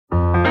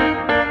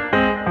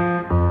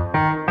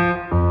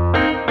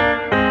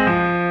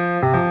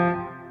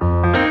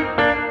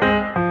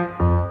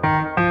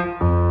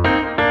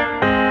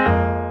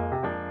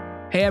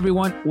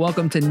everyone.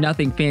 Welcome to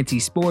Nothing Fancy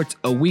Sports,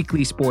 a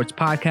weekly sports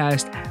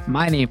podcast.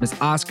 My name is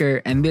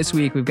Oscar, and this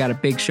week we've got a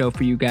big show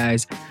for you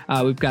guys.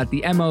 We've got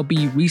the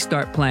MLB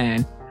restart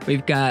plan.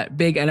 We've got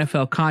big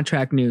NFL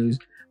contract news.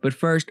 But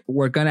first,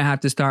 we're going to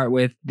have to start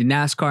with the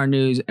NASCAR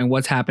news and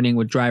what's happening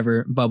with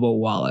driver Bubba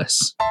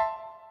Wallace.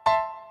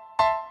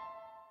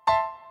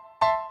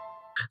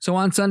 So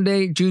on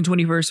Sunday, June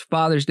 21st,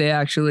 Father's Day,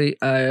 actually,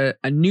 a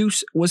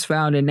noose was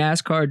found in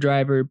NASCAR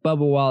driver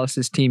Bubba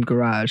Wallace's team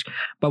garage.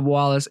 Bubba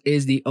Wallace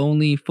is the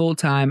only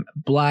full-time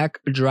black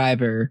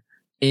driver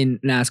in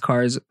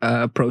NASCAR's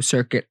pro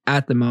circuit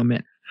at the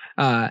moment.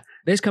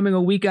 This coming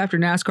a week after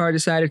NASCAR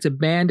decided to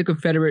ban the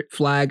Confederate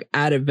flag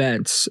at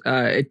events.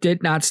 It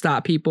did not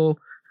stop people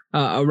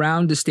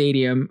around the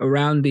stadium,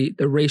 around the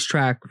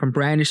racetrack from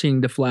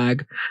brandishing the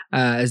flag,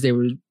 as there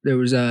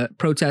was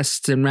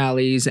protests and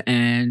rallies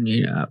and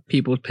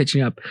people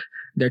pitching up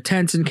their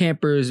tents and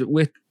campers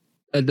with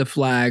the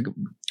flag.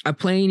 A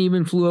plane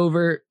even flew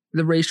over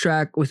the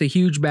racetrack with a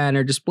huge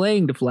banner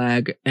displaying the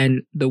flag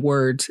and the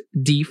words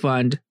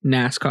 "Defund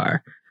NASCAR."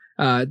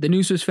 The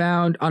noose was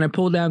found on a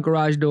pull-down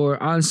garage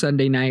door on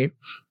Sunday night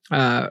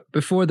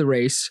before the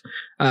race,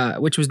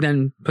 which was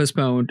then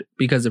postponed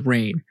because of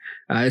rain.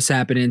 This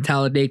happened in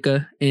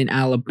Talladega in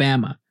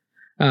Alabama.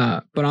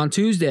 But on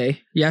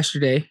Tuesday,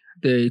 yesterday,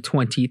 the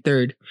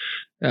 23rd,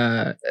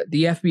 the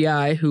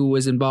FBI, who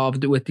was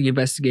involved with the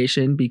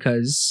investigation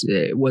because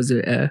it was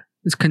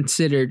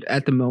considered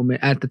at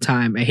the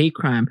time, a hate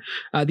crime,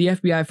 the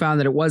FBI found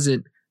that it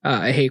wasn't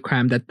a hate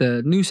crime, that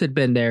the noose had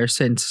been there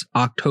since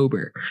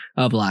October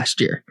of last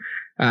year.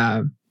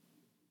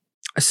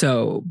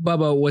 So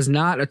Bubba was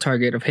not a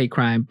target of hate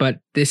crime, but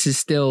this is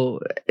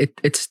still,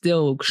 it's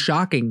still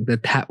shocking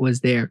that was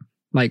there.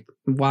 Like,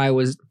 why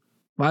was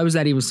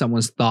that even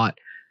someone's thought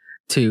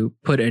to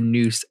put a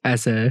noose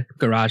as a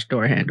garage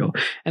door handle?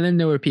 And then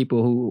there were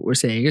people who were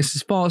saying this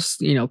is false,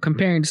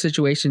 comparing the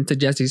situation to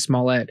Jussie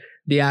Smollett,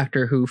 the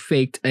actor who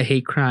faked a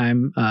hate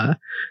crime,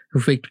 who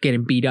faked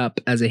getting beat up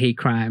as a hate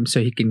crime so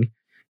he can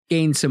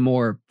gain some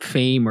more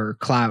fame or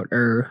clout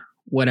or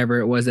whatever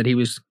it was that he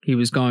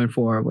was going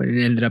for. When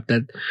it ended up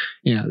that,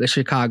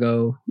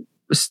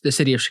 the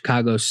city of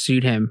Chicago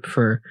sued him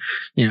for,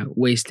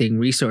 wasting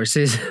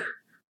resources.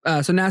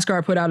 So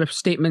NASCAR put out a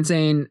statement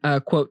saying,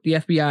 quote, "The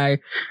FBI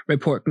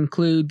report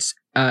concludes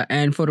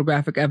and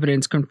photographic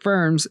evidence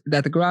confirms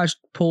that the garage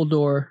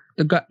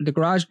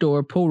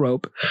door pull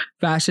rope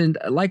fashioned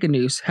like a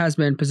noose has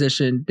been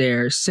positioned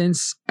there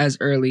since as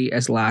early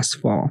as last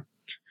fall.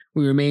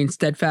 We remain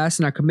steadfast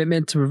in our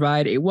commitment to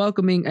provide a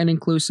welcoming and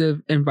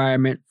inclusive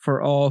environment for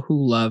all who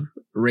love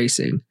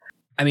racing."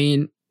 I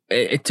mean,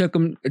 it took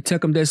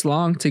them this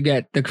long to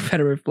get the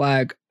Confederate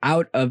flag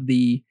out of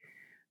the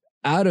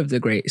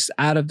race,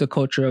 out of the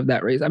culture of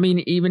that race. I mean,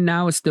 even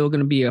now it's still going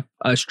to be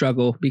a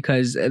struggle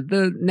because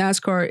the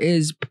NASCAR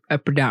is a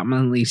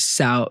predominantly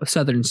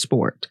southern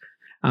sport.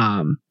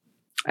 And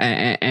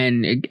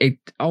it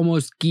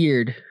almost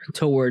geared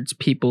towards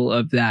people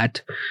of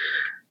that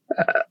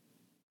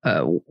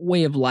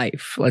way of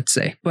life, let's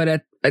say. But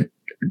at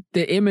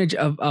the image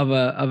of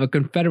a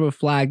Confederate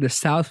flag, the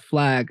South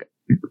flag,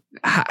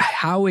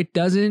 how it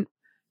doesn't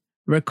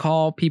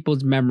recall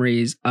people's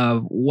memories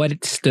of what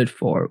it stood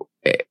for.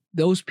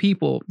 Those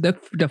people,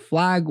 the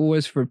flag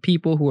was for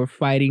people who were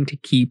fighting to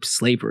keep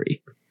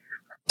slavery,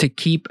 to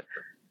keep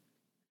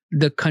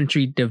the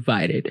country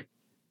divided.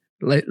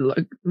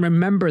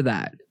 Remember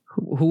that.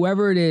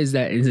 Whoever it is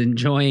that is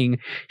enjoying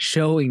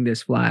showing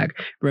this flag,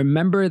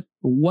 remember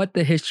what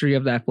the history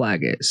of that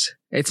flag is.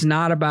 It's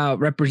not about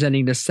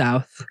representing the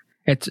South.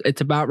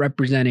 It's about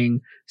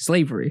representing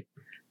slavery.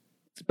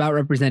 It's about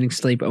representing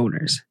slave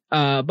owners.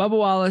 Bubba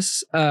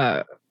Wallace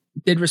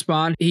did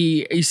respond.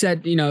 He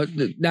said, the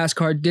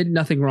NASCAR did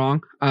nothing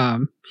wrong.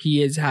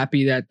 He is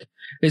happy that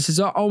this is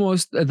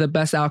almost the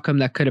best outcome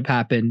that could have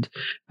happened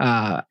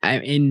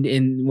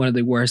in one of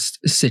the worst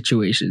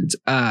situations.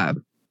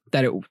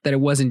 That it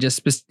wasn't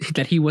just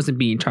that he wasn't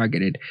being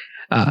targeted.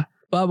 Bubba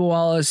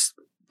Wallace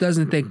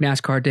doesn't think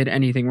NASCAR did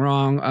anything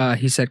wrong.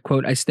 He said,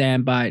 quote, "I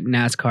stand by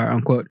NASCAR,"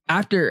 unquote.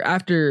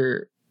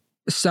 After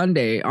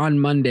Sunday, on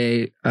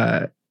Monday,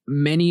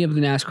 many of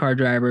the NASCAR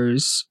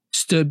drivers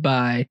stood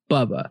by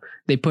Bubba.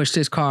 They pushed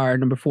his car,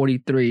 number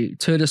 43,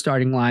 to the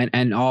starting line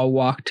and all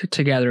walked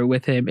together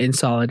with him in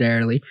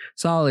solidarity.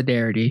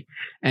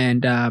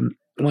 And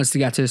once they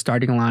got to the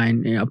starting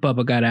line,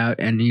 Bubba got out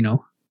and,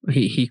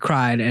 he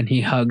cried and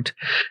he hugged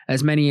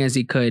as many as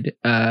he could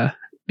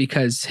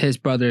because his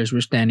brothers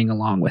were standing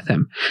along with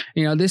him.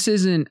 This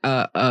isn't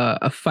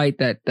a fight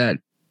that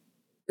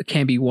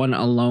can be won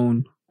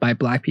alone by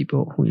black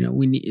people.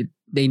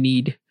 They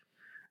need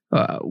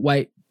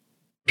white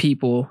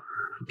people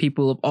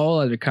of all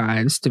other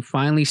kinds to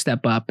finally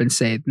step up and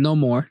say, no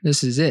more,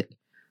 this is it.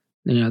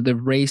 The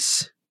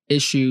race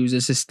issues,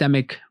 the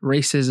systemic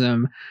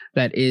racism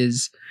that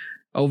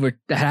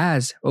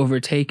has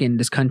overtaken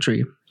this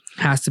country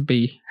has to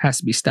be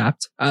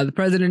stopped. The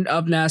president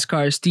of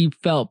NASCAR, Steve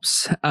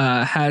Phelps,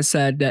 has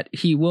said that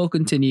he will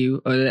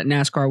continue, or that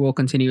NASCAR will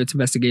continue its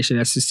investigation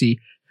as to see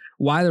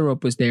why the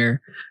rope was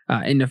there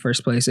in the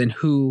first place, and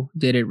who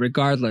did it,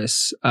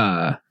 regardless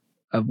of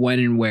when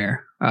and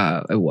where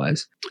it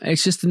was.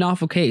 It's just an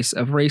awful case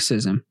of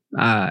racism.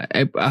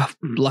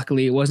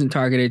 Luckily, it wasn't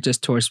targeted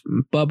just towards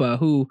Bubba,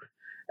 who,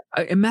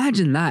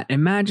 imagine that.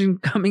 Imagine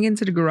coming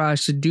into the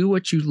garage to do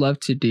what you love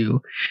to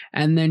do,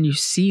 and then you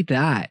see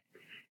that,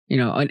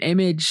 an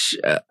image,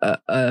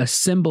 a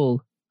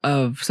symbol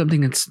of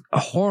something that's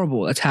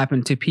horrible that's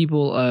happened to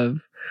people of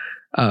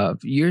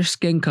your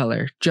skin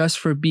color just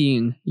for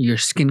being your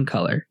skin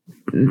color.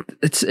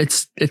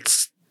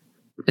 It's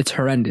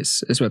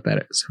horrendous, is what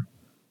that is.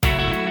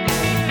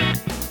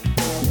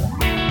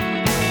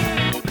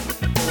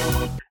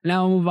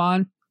 Now we'll move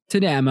on to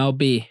the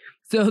MLB.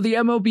 So the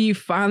MLB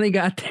finally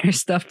got their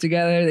stuff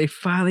together. They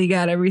finally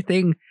got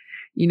everything,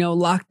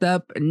 locked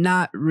up.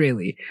 Not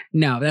really.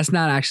 No, that's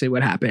not actually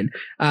what happened.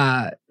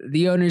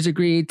 The owners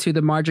agreed to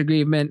the March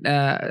agreement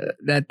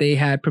that they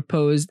had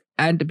proposed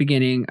at the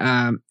beginning.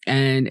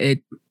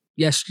 And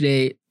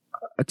yesterday,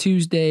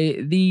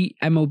 Tuesday, the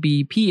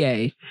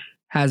MLBPA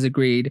has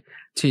agreed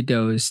to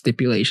those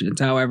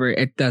stipulations. However,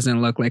 it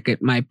doesn't look like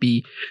it might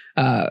be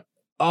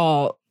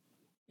all,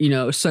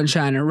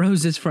 sunshine and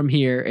roses from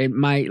here. It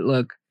might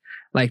look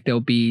like there'll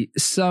be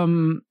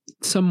some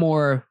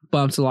more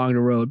bumps along the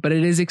road, but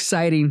it is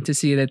exciting to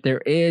see that there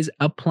is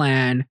a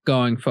plan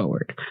going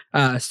forward.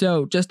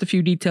 So just a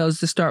few details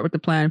to start with the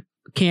plan.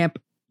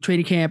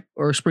 Training camp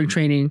or spring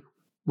training,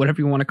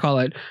 whatever you want to call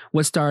it,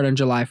 will start on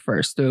July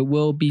 1st. So it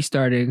will be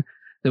starting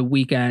the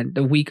week of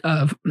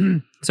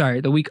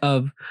 4th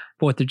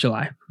of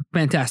July.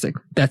 Fantastic.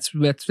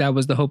 That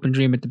was the hope and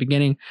dream at the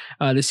beginning.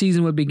 The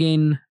season would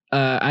begin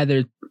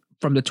either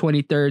from the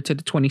 23rd to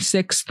the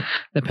 26th,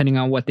 depending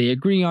on what they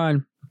agree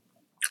on,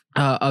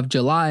 of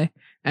July,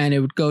 and it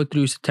would go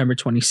through September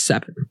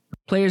 27th.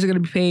 Players are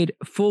going to be paid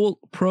full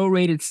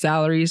prorated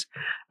salaries.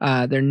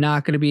 They're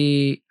not going to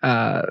be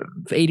 80%,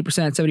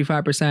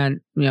 75%,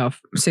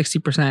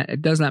 60%.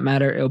 It does not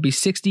matter. It'll be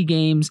 60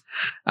 games.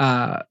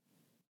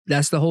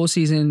 That's the whole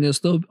season. There'll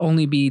still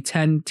only be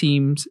 10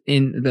 teams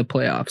in the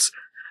playoffs.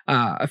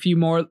 A few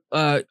more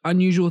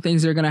unusual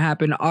things that are going to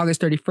happen.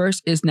 August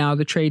 31st is now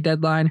the trade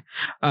deadline.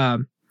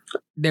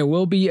 There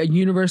will be a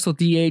universal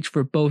DH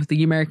for both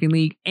the American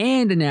League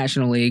and the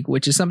National League,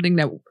 which is something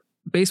that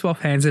baseball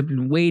fans have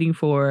been waiting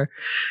for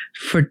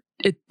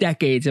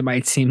decades, it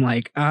might seem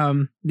like.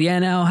 The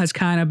NL has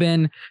kind of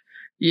been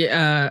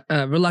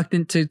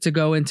reluctant to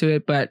go into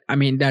it, but I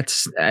mean,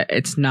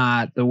 it's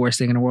not the worst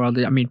thing in the world.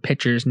 I mean,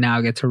 pitchers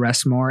now get to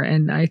rest more,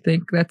 and I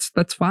think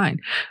that's fine.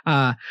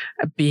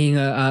 Being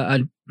a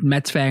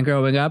Mets fan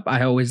growing up,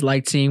 I always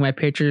liked seeing my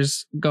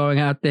pitchers going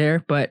out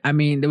there, but I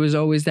mean, there was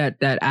always that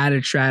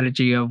added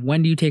strategy of,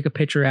 when do you take a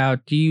pitcher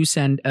out? Do you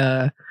send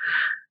a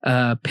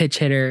pitch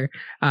hitter?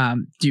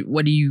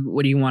 What do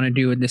you want to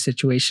do in this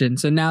situation?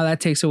 So now that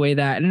takes away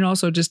that, and it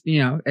also just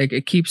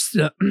it keeps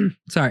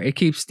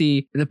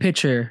the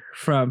pitcher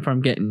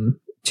from getting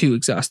too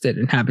exhausted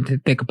and having to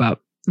think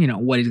about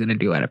what he's going to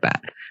do at a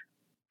bat,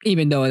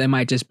 even though they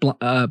might just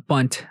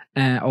bunt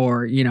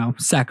or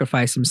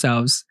sacrifice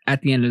themselves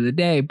at the end of the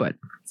day. But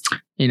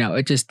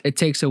it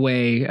takes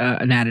away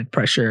an added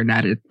pressure, an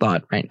added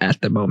thought right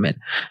at the moment.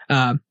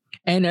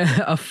 And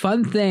a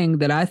fun thing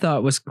that I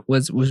thought was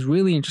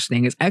really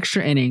interesting is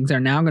extra innings are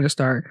now going to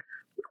start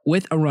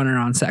with a runner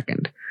on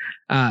second.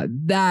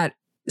 That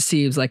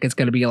seems like it's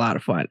going to be a lot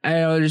of fun. I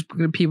know there's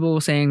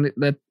people saying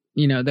that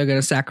they're going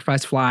to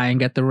sacrifice fly and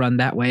get the run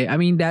that way. I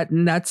mean,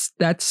 that's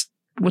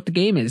what the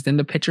game is. Then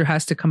the pitcher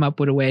has to come up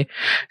with a way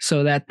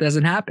so that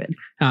doesn't happen.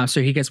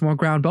 So he gets more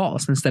ground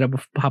balls instead of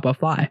a pop-up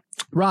fly.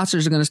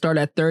 Rosters are going to start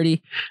at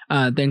 30,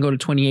 then go to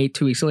 28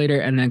 2 weeks later,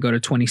 and then go to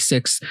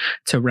 26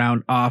 to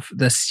round off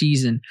the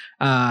season.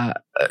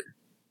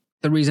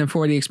 The reason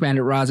for the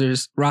expanded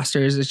rosters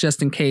is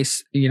just in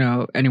case,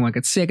 anyone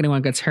gets sick,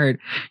 anyone gets hurt.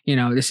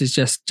 This is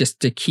just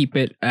to keep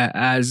it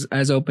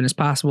as open as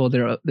possible.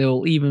 There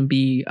will even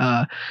be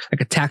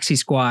like a taxi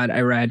squad,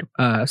 I read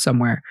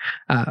somewhere,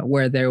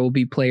 where there will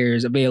be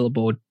players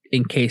available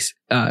in case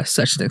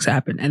such things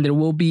happen. And there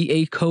will be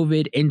a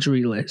COVID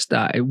injury list.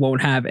 It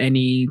won't have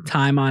any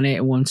time on it.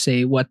 It won't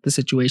say what the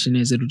situation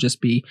is. It'll just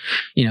be,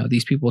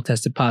 these people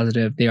tested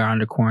positive. They are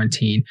under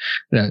quarantine.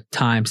 The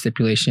time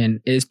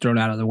stipulation is thrown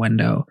out of the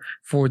window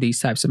for these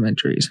types of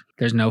injuries.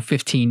 There's no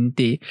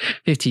 15-day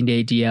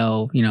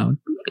DL,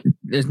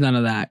 there's none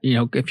of that.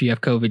 If you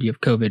have COVID, you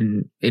have COVID,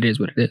 and it is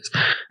what it is,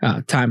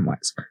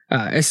 time-wise.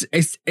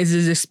 It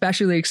is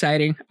especially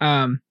exciting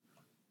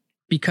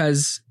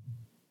because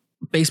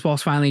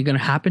baseball's finally going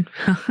to happen.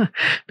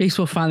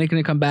 Baseball's finally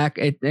going to come back.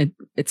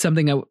 It's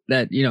something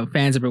that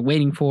fans have been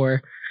waiting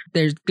for.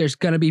 There's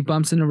going to be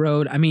bumps in the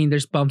road. I mean,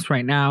 there's bumps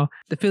right now.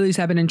 The Phillies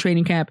have been in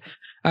training camp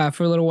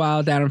for a little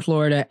while down in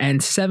Florida,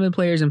 and 7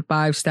 players and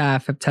 5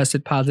 staff have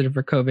tested positive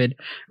for COVID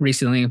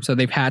recently. So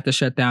they've had to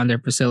shut down their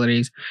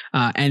facilities,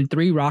 and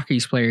 3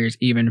 Rockies players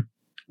even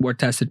were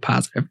tested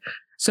positive.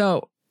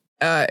 So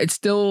it's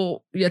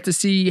still yet to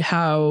see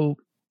how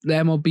the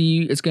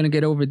MLB is going to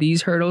get over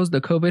these hurdles, the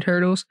COVID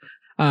hurdles,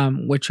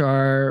 which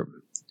are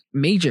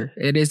major.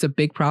 It is a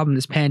big problem.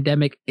 This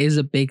pandemic is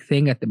a big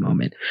thing at the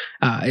moment.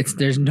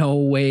 There's no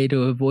way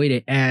to avoid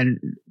it. And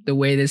the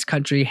way this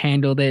country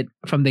handled it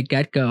from the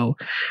get-go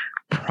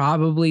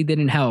probably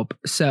didn't help.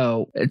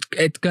 So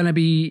it's going to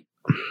be,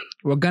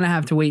 we're going to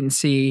have to wait and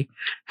see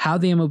how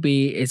the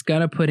MLB is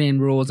going to put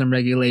in rules and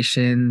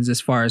regulations as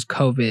far as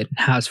COVID,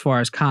 as far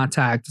as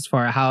contact, as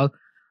far as how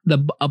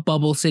a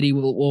bubble city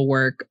will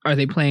work. Are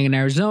they playing in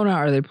Arizona?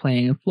 Are they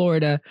playing in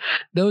Florida?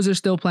 Those are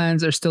still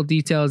plans. There's still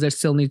details that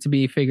still need to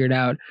be figured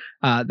out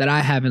that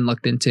I haven't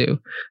looked into.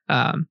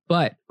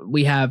 But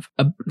we have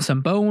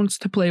some bones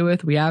to play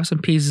with. We have some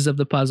pieces of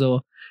the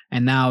puzzle.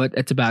 And now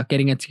it's about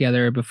getting it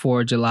together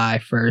before July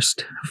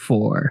 1st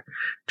for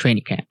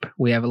training camp.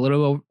 We have a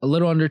little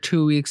under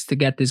 2 weeks to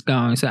get this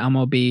going. So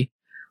MLB,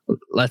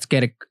 let's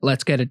get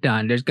it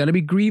done. There's going to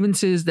be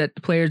grievances that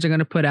the players are going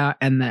to put out,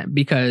 and that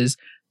because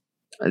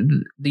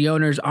the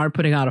owners aren't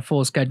putting out a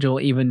full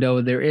schedule, even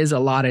though there is a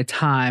lot of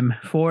time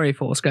for a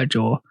full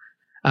schedule.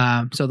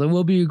 So there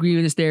will be a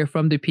grievance there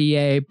from the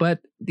PA, but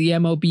the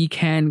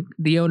MLB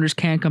the owners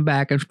can come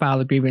back and file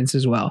a grievance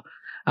as well.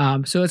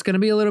 So it's going to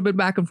be a little bit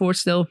back and forth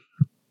still.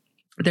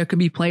 There could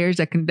be players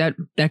that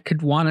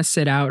could want to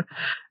sit out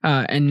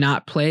and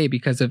not play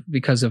because of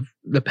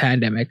the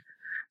pandemic.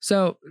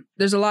 So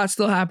there's a lot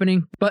still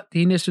happening, but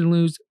the initial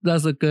news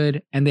does look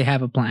good, and they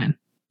have a plan.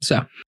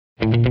 So.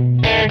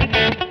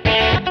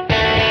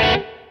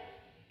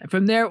 And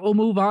from there, we'll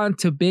move on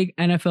to big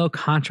NFL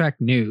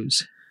contract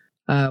news.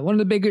 One of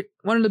the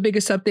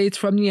biggest updates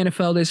from the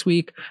NFL this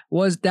week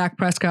was Dak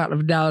Prescott of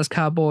the Dallas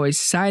Cowboys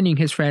signing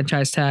his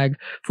franchise tag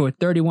for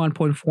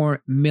 $31.4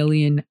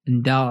 million.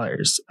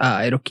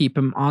 It'll keep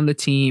him on the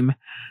team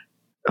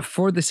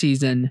for the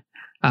season.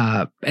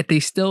 But they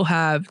still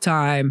have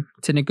time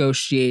to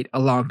negotiate a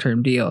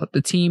long-term deal.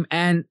 The team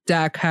and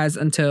Dak have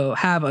until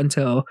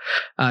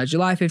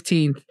July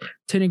 15th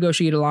to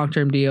negotiate a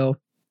long-term deal.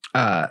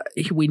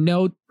 We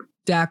know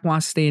Dak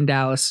wants to stay in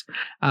Dallas.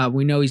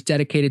 We know he's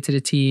dedicated to the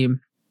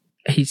team.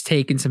 He's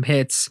taken some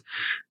hits.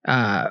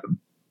 But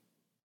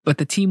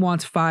the team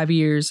wants 5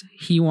 years.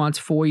 He wants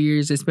 4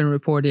 years. It's been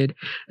reported.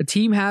 The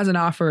team has an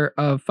offer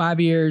of 5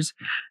 years,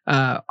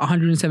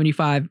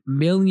 $175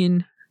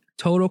 million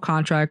total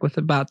contract with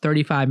about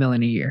 $35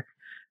 million a year.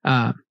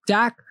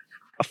 Dak,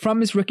 from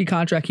his rookie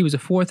contract, he was a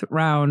 4th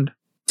round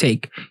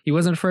take. He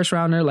wasn't a first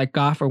rounder like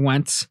Goff or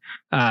Wentz.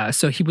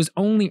 So he was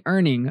only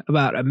earning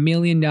about $1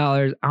 million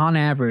on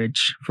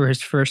average for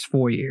his first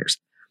 4 years.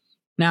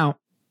 Now,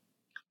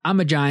 I'm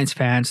a Giants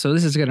fan, so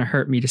this is going to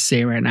hurt me to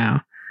say right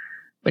now,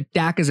 but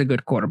Dak is a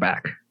good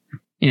quarterback.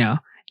 You know,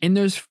 in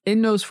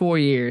those 4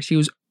 years, he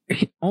was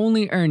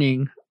only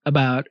earning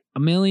about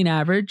 $1 million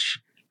average,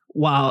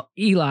 while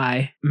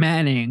Eli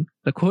Manning,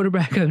 the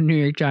quarterback of the New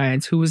York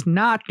Giants, who was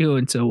not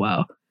doing so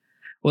well,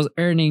 was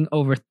earning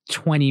over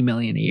 $20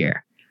 million a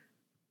year.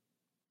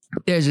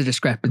 There's a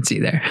discrepancy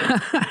there.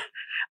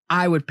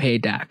 I would pay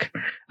Dak.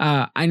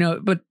 I know,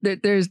 but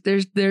there's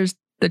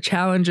the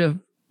challenge of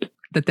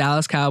the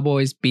Dallas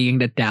Cowboys being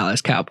the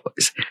Dallas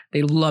Cowboys.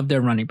 They love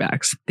their running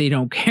backs. They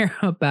don't care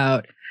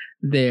about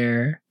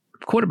their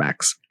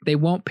quarterbacks. They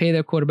won't pay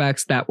their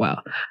quarterbacks that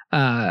well.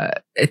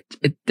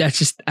 That's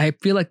just, I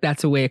feel like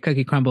that's the way a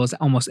cookie crumbles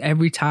almost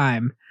every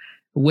time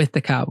with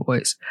the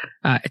Cowboys.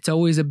 It's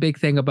always a big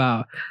thing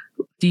about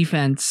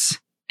defense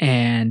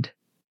and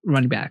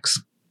running backs.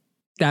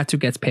 That's who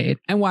gets paid,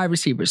 and wide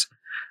receivers.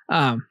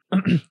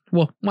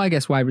 Well, I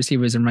guess wide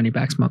receivers and running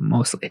backs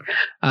mostly.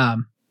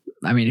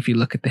 I mean, if you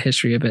look at the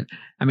history of it,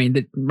 I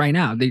mean, right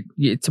now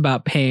it's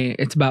about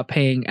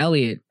paying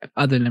Elliott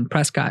other than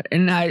Prescott,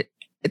 and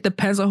it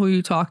depends on who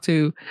you talk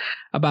to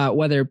about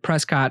whether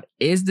Prescott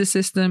is the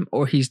system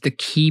or he's the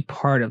key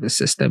part of the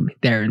system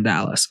there in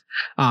Dallas.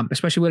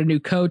 Especially with a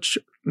new coach,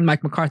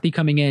 Mike McCarthy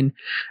coming in,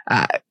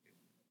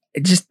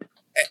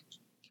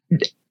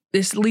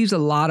 this leaves a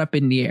lot up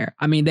in the air.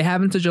 I mean, they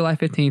have until July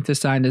 15th to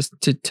sign this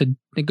to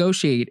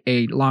negotiate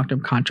a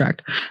long-term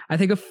contract. I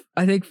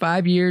think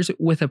 5 years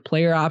with a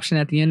player option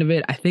at the end of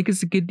it, I think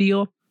it's a good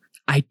deal.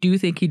 I do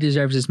think he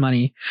deserves his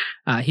money.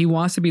 He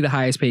wants to be the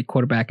highest paid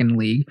quarterback in the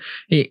league.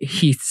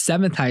 He's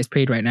 7th highest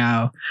paid right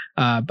now,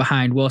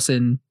 behind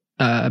Wilson,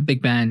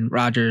 Big Ben,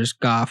 Rodgers,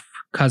 Goff,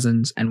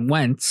 Cousins, and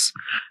Wentz,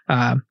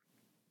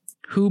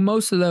 who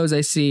most of those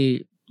I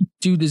see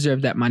do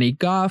deserve that money.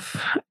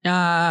 Goff,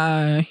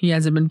 he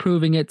hasn't been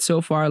proving it so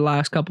far the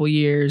last couple of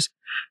years.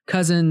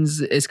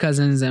 Cousins is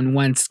Cousins, and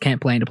Wentz can't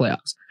play in the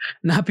playoffs.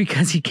 Not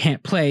because he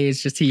can't play,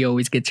 it's just he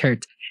always gets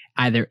hurt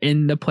either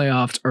in the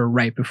playoffs or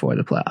right before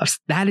the playoffs.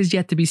 That is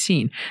yet to be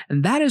seen.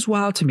 And that is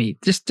wild to me.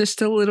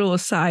 Just a little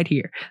aside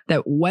here,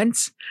 that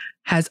Wentz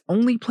has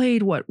only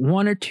played,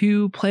 1 or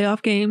 2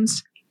 playoff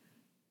games,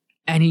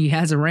 and he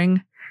has a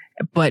ring,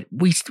 but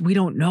we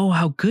don't know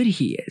how good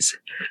he is.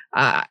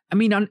 I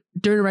mean,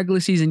 during the regular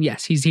season,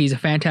 yes, he's a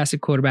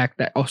fantastic quarterback.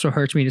 That also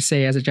hurts me to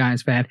say as a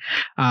Giants fan.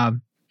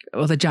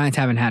 Well, the Giants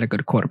haven't had a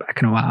good quarterback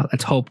in a while.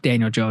 Let's hope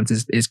Daniel Jones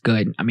is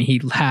good. I mean,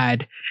 he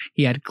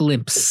had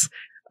glimpses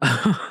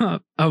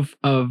of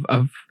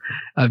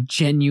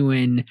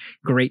genuine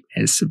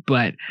greatness.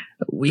 But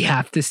we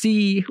have to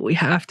see. We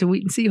have to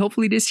wait and see.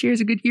 Hopefully, this year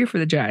is a good year for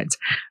the Giants.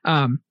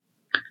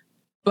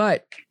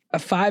 But a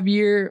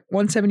 5-year,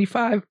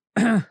 $175,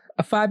 a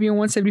 5-year,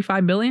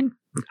 $175 million.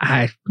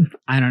 I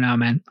don't know,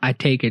 man. I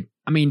take it.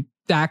 I mean,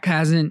 Dak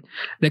hasn't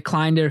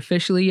declined it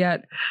officially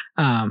yet.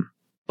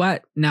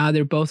 But now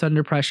they're both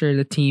under pressure,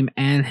 the team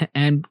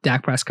and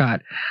Dak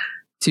Prescott,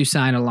 to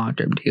sign a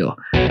long-term deal.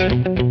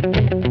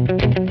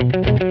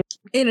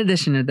 In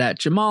addition to that,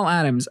 Jamal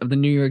Adams of the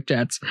New York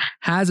Jets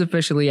has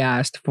officially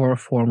asked for a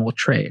formal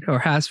trade, or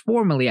has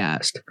formally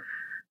asked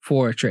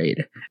for a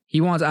trade.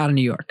 He wants out of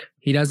New York.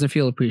 He doesn't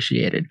feel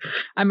appreciated.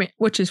 I mean,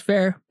 which is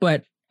fair,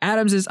 but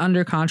Adams is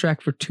under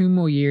contract for 2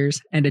 more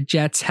years, and the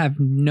Jets have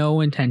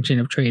no intention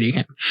of trading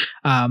him.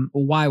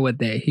 Why would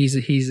they? He's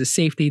a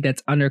safety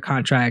that's under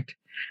contract,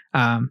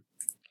 and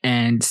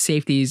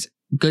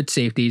good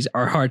safeties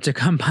are hard to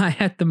come by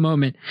at the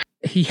moment.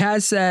 He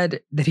has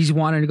said that he's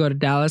wanted to go to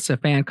Dallas. A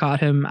fan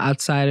caught him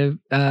outside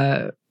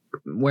of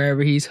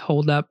wherever he's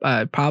holed up,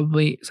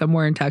 probably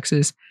somewhere in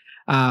Texas.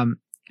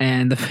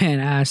 And the fan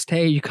asked,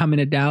 "Hey, you coming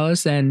to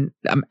Dallas?" And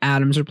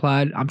Adams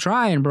replied, "I'm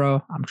trying,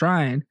 bro. I'm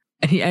trying."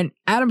 And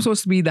Adams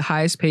wants to be the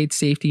highest paid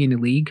safety in the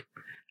league,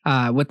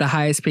 with the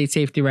highest paid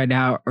safety right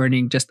now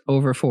earning just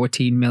over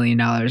 $14 million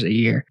a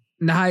year.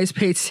 And the highest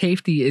paid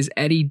safety is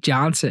Eddie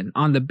Johnson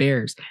on the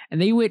Bears,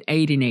 and they went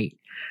 8-8.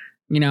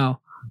 You know,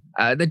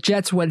 the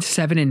Jets went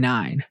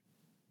 7-9.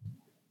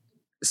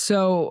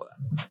 So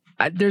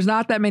there's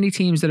not that many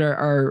teams that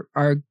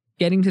are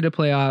getting to the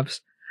playoffs,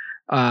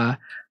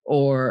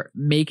 or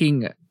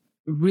making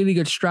really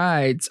good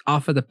strides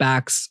off of the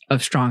backs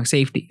of strong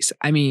safeties.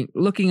 I mean,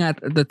 looking at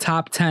the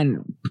top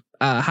 10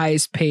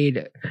 highest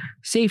paid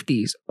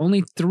safeties,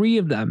 only 3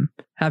 of them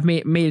have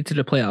made it to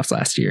the playoffs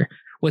last year,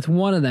 with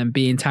one of them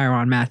being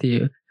Tyrann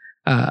Mathieu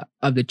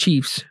of the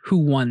Chiefs, who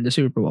won the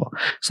Super Bowl.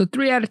 So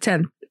 3 out of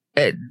 10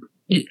 at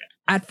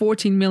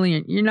 $14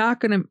 million, you're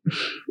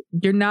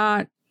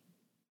not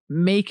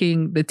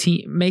making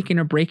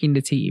or breaking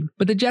the team.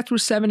 But the Jets were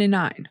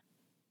 7-9.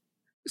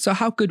 So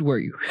how good were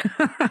you?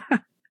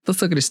 Let's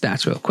look at his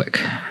stats real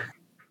quick. I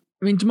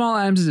mean, Jamal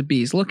Adams is a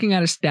beast. Looking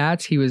at his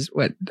stats, he was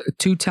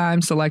 2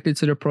 times selected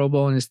to the Pro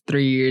Bowl in his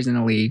 3 years in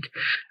the league.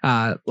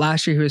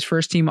 Last year, he was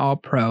first team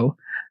All-Pro.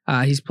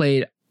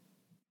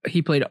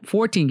 He played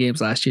 14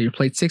 games last year. He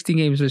played 16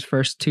 games his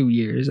first 2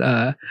 years.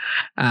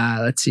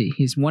 Let's see.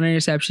 He's 1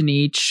 interception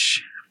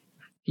each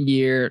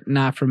year,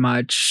 not for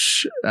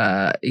much.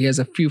 He has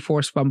a few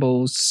forced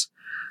fumbles,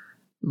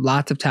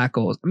 lots of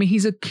tackles. I mean,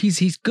 he's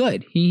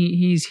good.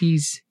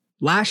 He's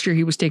last year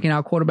he was taking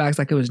out quarterbacks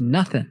like it was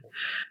nothing.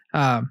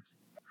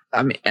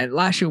 I mean, and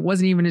last year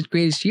wasn't even his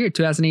greatest year.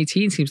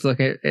 2018 seems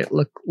to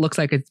looks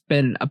like it's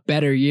been a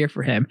better year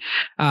for him.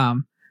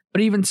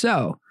 But even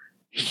so,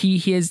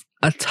 he is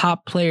a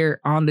top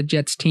player on the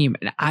Jets team,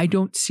 and I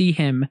don't see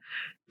him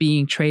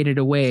being traded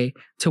away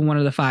to one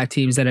of the 5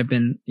 teams that have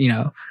been,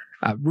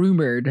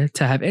 rumored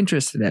to have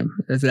interest in him.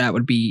 That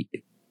would be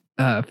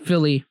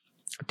Philly,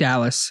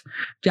 Dallas,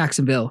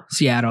 Jacksonville,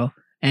 Seattle,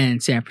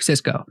 and San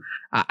Francisco.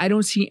 I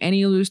don't see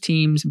any of those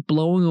teams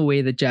blowing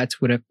away the Jets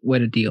with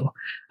a deal.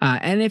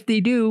 And if they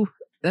do,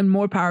 then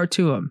more power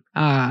to them.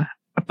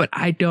 But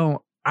I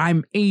don't.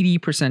 I'm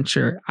 80%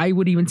 sure. I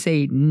would even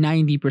say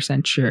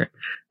 90% sure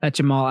that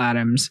Jamal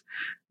Adams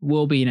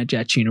will be in a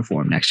Jets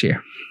uniform next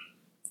year.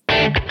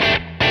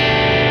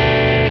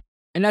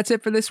 And that's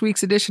it for this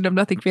week's edition of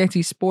Nothing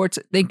Fancy Sports.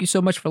 Thank you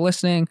so much for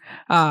listening.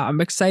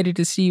 I'm excited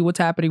to see what's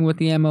happening with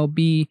the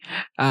MLB.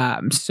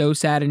 I'm so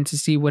saddened to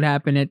see what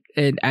happened at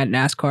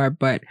NASCAR,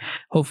 but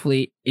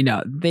hopefully,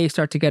 they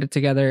start to get it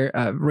together.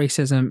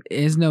 Racism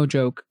is no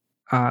joke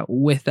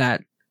with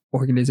that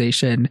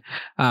organization,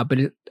 but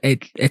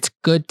it's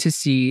good to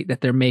see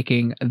that they're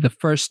making the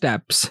first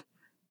steps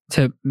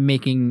to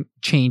making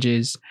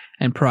changes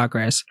and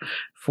progress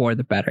for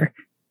the better.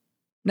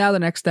 Now the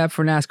next step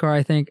for NASCAR,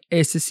 I think,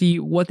 is to see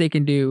what they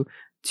can do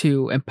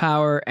to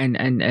empower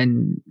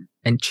and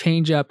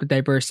change up the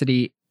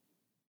diversity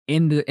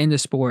in the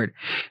sport,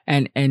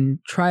 and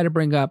try to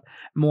bring up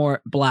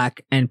more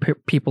Black and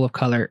people of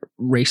color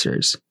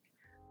racers.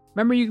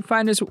 Remember, you can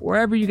find us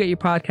wherever you get your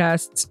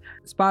podcasts: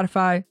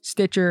 Spotify,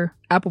 Stitcher,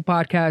 Apple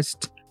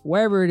Podcasts,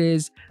 wherever it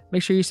is.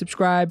 Make sure you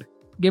subscribe.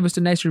 Give us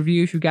a nice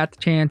review if you got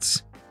the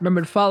chance. Remember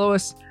to follow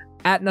us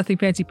at Nothing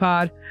Fancy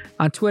Pod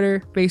on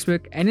Twitter,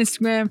 Facebook, and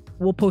Instagram.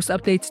 We'll post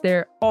updates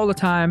there all the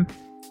time.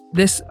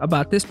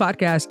 About this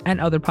podcast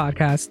and other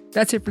podcasts.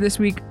 That's it for this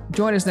week.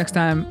 Join us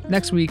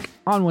next week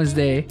on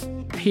Wednesday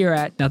here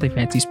at Nothing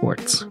Fancy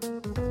Sports.